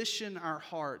 Position our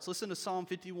hearts. Listen to Psalm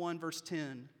 51 verse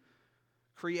 10.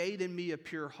 "Create in me a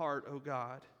pure heart, O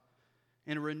God,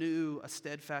 and renew a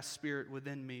steadfast spirit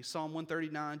within me. Psalm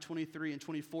 139, 23 and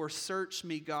 24, search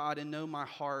me, God, and know my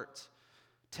heart.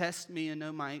 Test me and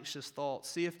know my anxious thoughts.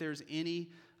 See if there's any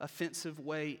offensive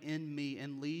way in me,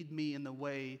 and lead me in the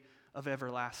way of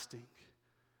everlasting.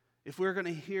 If we're going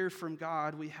to hear from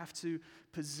God, we have to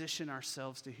position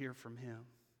ourselves to hear from Him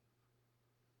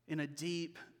in a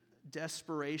deep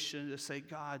desperation to say,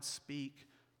 God, speak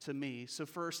to me. So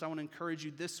first, I want to encourage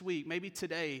you this week, maybe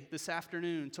today, this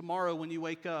afternoon, tomorrow when you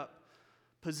wake up,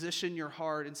 position your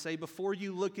heart and say, before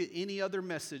you look at any other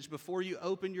message, before you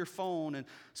open your phone and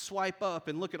swipe up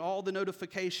and look at all the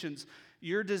notifications,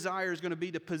 your desire is going to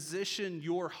be to position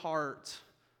your heart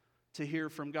to hear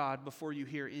from God before you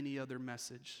hear any other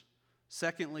message.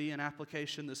 Secondly, an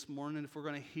application this morning, if we're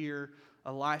going to hear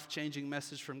a life-changing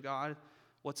message from God,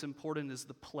 what's important is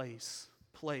the place.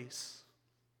 Place.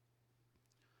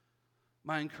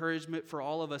 My encouragement for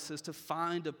all of us is to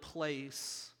find a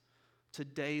place to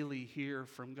daily hear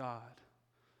from God.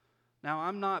 Now,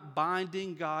 I'm not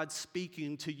binding God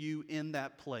speaking to you in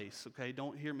that place, okay?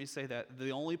 Don't hear me say that. The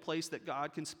only place that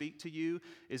God can speak to you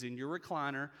is in your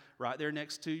recliner, right there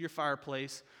next to your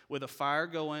fireplace, with a fire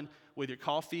going, with your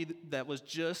coffee that was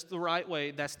just the right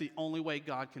way. That's the only way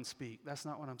God can speak. That's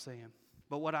not what I'm saying.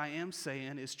 But what I am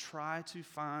saying is try to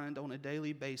find on a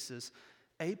daily basis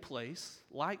a place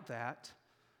like that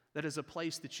is a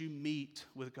place that you meet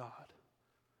with God.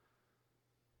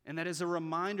 And that is a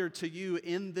reminder to you,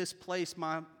 in this place,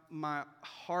 my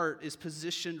heart is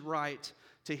positioned right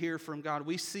to hear from God.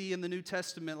 We see in the New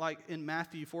Testament, like in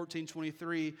Matthew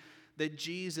 14:23, that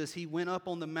Jesus, He went up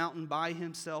on the mountain by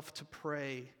Himself to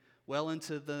pray. Well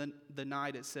into the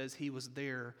night, it says He was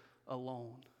there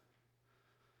alone.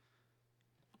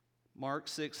 Mark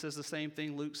 6 says the same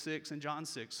thing, Luke 6 and John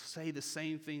 6 say the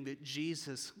same thing, that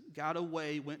Jesus got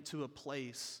away, went to a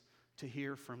place to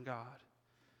hear from God.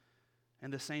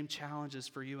 And the same challenges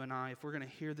for you and I. If we're going to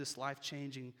hear this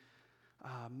life-changing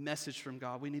message from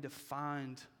God, we need to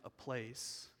find a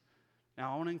place.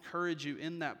 Now, I want to encourage you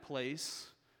in that place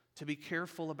to be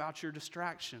careful about your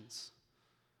distractions.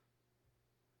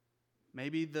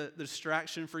 Maybe the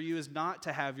distraction for you is not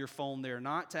to have your phone there,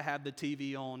 not to have the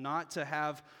TV on, not to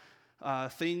have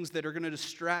things that are going to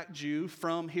distract you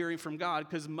from hearing from God.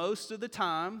 Because most of the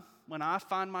time, when I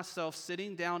find myself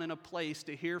sitting down in a place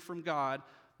to hear from God,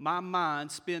 my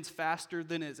mind spins faster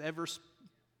than it's ever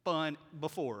spun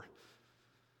before.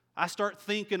 I start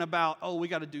thinking about, oh, we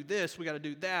got to do this, we got to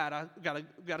do that, I got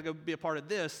to go be a part of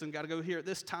this, and got to go here at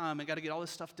this time, and got to get all this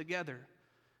stuff together.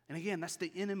 And again, that's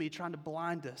the enemy trying to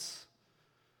blind us.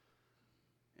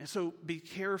 And so be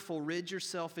careful, rid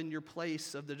yourself in your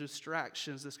place of the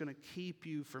distractions that's going to keep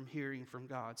you from hearing from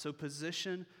God. So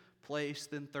position, place,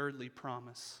 then thirdly,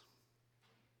 promise.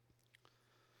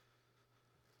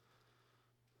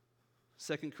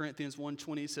 2 Corinthians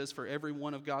 1:20 says, for every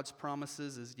one of God's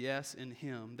promises is yes in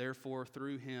Him. Therefore,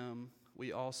 through Him,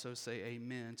 we also say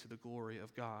amen to the glory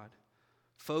of God.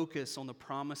 Focus on the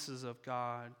promises of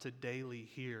God to daily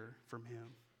hear from Him.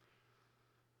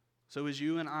 So as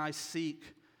you and I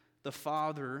seek the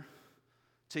Father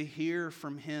to hear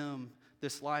from Him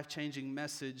this life-changing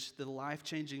message, the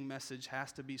life-changing message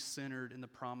has to be centered in the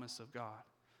promise of God.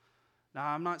 Now,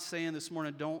 I'm not saying this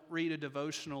morning don't read a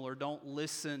devotional or don't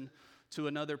listen to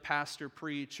another pastor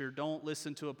preach, or don't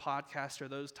listen to a podcast or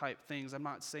those type things. I'm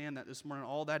not saying that this morning.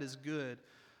 All that is good.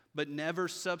 But never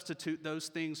substitute those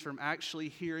things from actually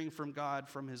hearing from God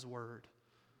from His Word.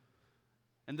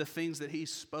 And the things that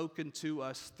He's spoken to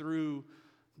us through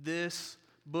this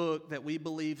book that we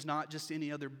believe is not just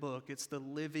any other book. It's the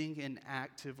living and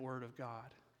active Word of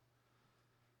God.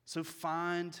 So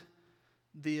find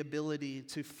the ability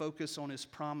to focus on His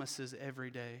promises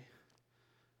every day.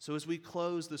 So as we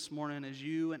close this morning, as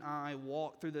you and I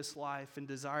walk through this life and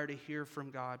desire to hear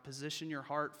from God, position your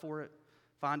heart for it,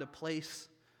 find a place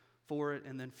for it,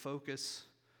 and then focus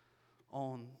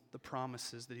on the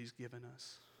promises that He's given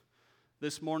us.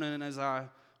 This morning, as I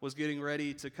was getting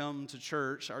ready to come to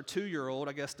church, our 2-year-old,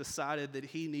 I guess, decided that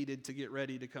he needed to get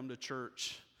ready to come to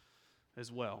church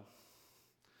as well.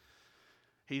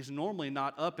 He's normally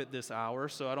not up at this hour,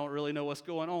 so I don't really know what's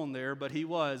going on there, but he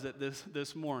was at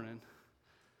this morning.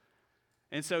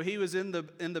 And so he was in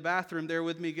the bathroom there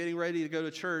with me getting ready to go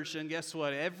to church, and guess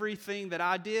what? Everything that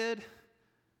I did,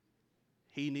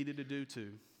 he needed to do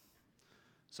too.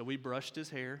 So we brushed his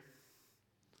hair.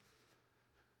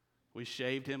 We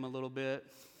shaved him a little bit.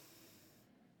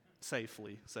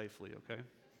 Safely, okay?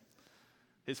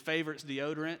 His favorite's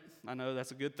deodorant. I know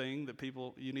that's a good thing that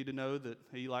you need to know that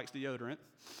he likes deodorant.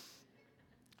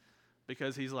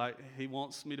 Because he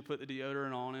wants me to put the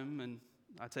deodorant on him, and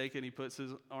I take it and he puts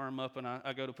his arm up and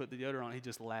I go to put the deodorant on. He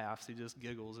just laughs. He just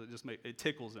giggles. It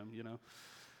tickles him, you know.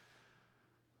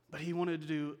 But he wanted to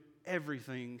do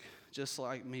everything just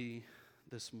like me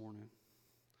this morning.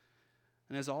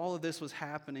 And as all of this was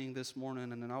happening this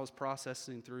morning, and then I was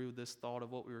processing through this thought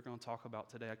of what we were going to talk about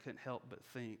today, I couldn't help but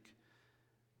think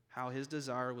how his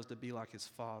desire was to be like his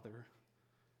Father,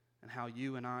 and how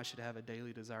you and I should have a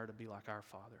daily desire to be like our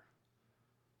Father,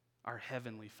 our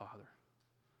Heavenly Father.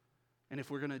 And if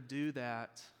we're going to do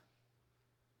that,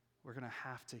 we're going to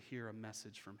have to hear a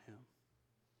message from him.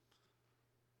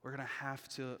 We're going to have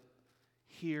to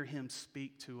hear him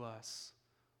speak to us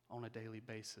on a daily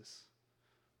basis.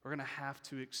 We're going to have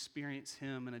to experience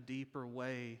him in a deeper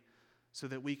way so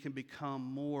that we can become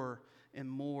more and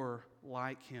more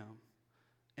like him.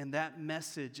 And that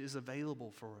message is available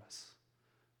for us.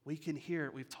 We can hear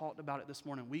it. We've talked about it this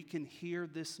morning. We can hear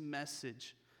this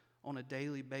message on a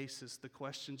daily basis. The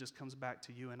question just comes back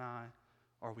to you and I.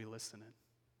 Are we listening?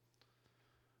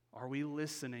 Are we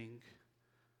listening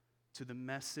to the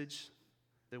message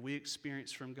that we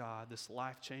experience from God, this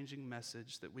life-changing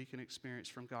message that we can experience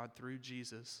from God through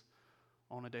Jesus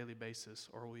on a daily basis?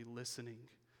 Or are we listening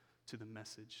to the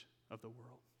message of the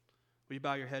world? Will you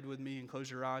bow your head with me and close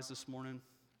your eyes this morning?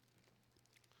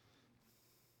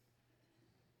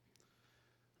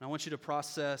 And I want you to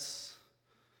process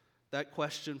that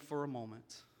question for a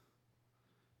moment.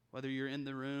 Whether you're in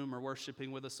the room or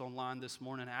worshiping with us online this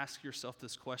morning, ask yourself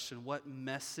this question: what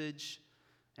message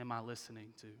am I listening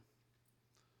to?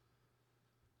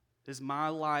 Is my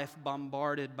life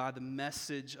bombarded by the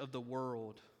message of the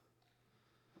world?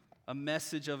 A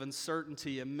message of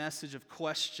uncertainty, a message of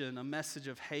question, a message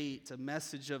of hate, a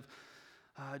message of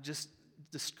just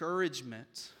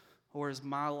discouragement? Or is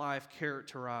my life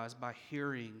characterized by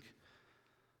hearing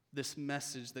this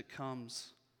message that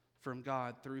comes from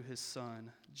God through his Son,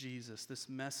 Jesus, this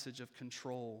message of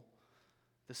control,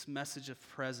 this message of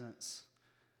presence,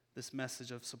 this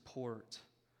message of support,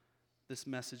 this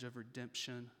message of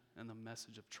redemption, and the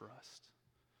message of trust?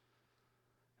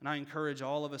 And I encourage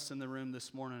all of us in the room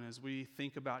this morning, as we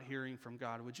think about hearing from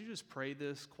God, would you just pray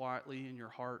this quietly in your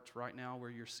heart right now where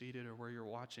you're seated or where you're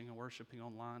watching and worshiping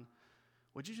online?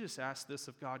 Would you just ask this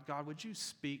of God? God, would you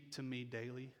speak to me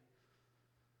daily?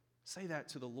 Say that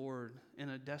to the Lord in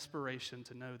a desperation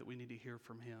to know that we need to hear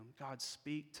from him. God,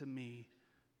 speak to me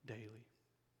daily.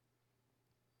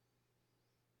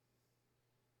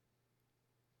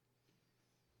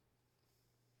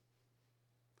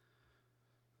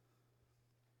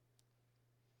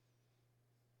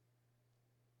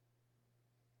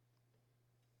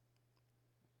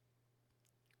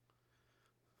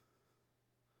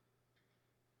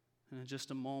 And in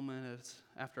just a moment,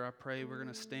 after I pray, we're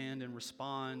going to stand and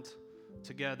respond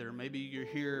together. Maybe you're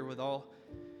here with all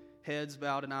heads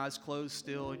bowed and eyes closed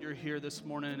still. You're here this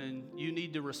morning and you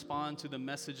need to respond to the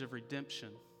message of redemption.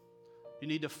 You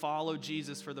need to follow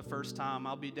Jesus for the first time.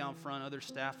 I'll be down front. Other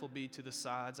staff will be to the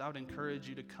sides. I would encourage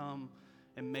you to come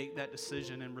and make that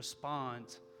decision and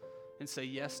respond and say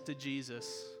yes to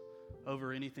Jesus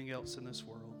over anything else in this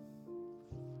world.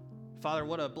 Father,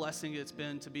 what a blessing it's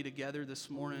been to be together this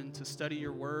morning, to study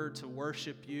your word, to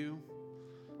worship you,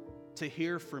 to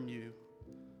hear from you.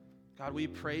 God, we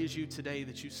praise you today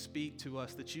that you speak to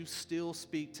us, that you still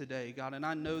speak today, God. And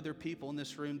I know there are people in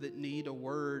this room that need a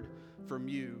word from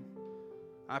you.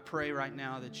 I pray right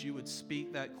now that you would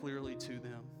speak that clearly to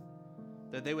them,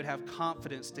 that they would have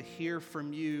confidence to hear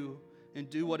from you and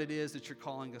do what it is that you're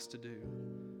calling us to do.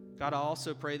 God, I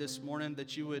also pray this morning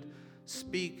that you would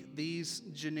speak these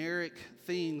generic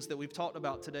things that we've talked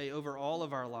about today over all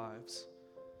of our lives,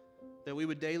 that we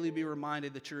would daily be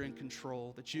reminded that you're in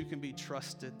control, that you can be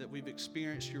trusted, that we've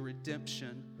experienced your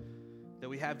redemption, that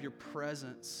we have your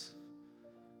presence,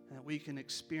 and that we can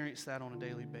experience that on a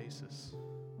daily basis.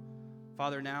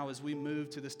 Father, now as we move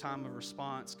to this time of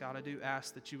response, God, I do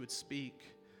ask that you would speak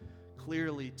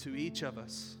clearly to each of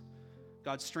us.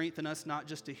 God, strengthen us not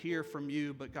just to hear from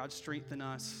you, but God, strengthen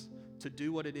us to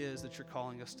do what it is that you're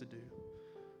calling us to do.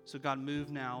 So God, move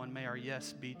now, and may our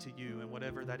yes be to you and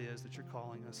whatever that is that you're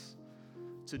calling us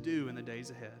to do in the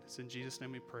days ahead. It's in Jesus'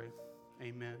 name we pray.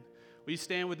 Amen. Will you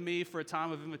stand with me for a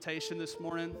time of invitation this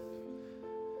morning?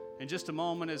 In just a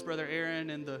moment, as Brother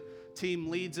Aaron and the team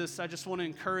leads us, I just want to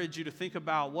encourage you to think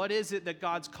about what is it that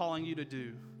God's calling you to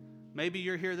do. Maybe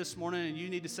you're here this morning and you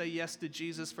need to say yes to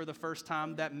Jesus for the first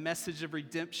time, that message of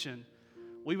redemption.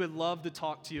 We would love to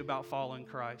talk to you about following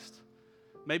Christ.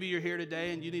 Maybe you're here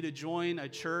today and you need to join a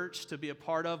church to be a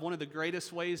part of. One of the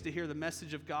greatest ways to hear the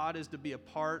message of God is to be a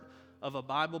part of a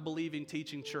Bible-believing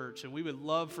teaching church. And we would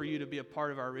love for you to be a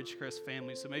part of our Ridgecrest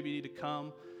family. So maybe you need to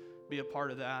come, be a part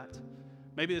of that.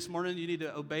 Maybe this morning you need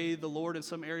to obey the Lord in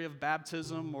some area of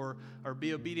baptism or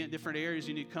be obedient in different areas.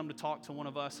 You need to come to talk to one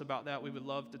of us about that. We would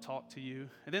love to talk to you.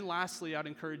 And then lastly, I'd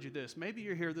encourage you this. Maybe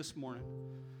you're here this morning,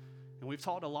 and we've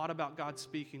talked a lot about God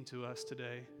speaking to us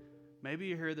today. Maybe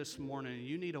you're here this morning and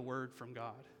you need a word from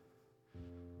God.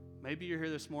 Maybe you're here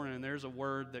this morning and there's a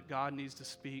word that God needs to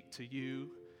speak to you,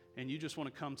 and you just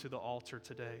want to come to the altar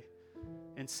today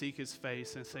and seek His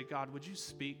face and say, God, would you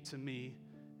speak to me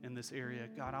in this area?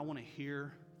 God, I want to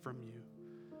hear from you.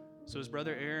 So as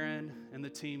Brother Aaron and the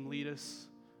team lead us,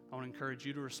 I want to encourage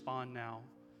you to respond now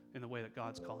in the way that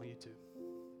God's calling you to.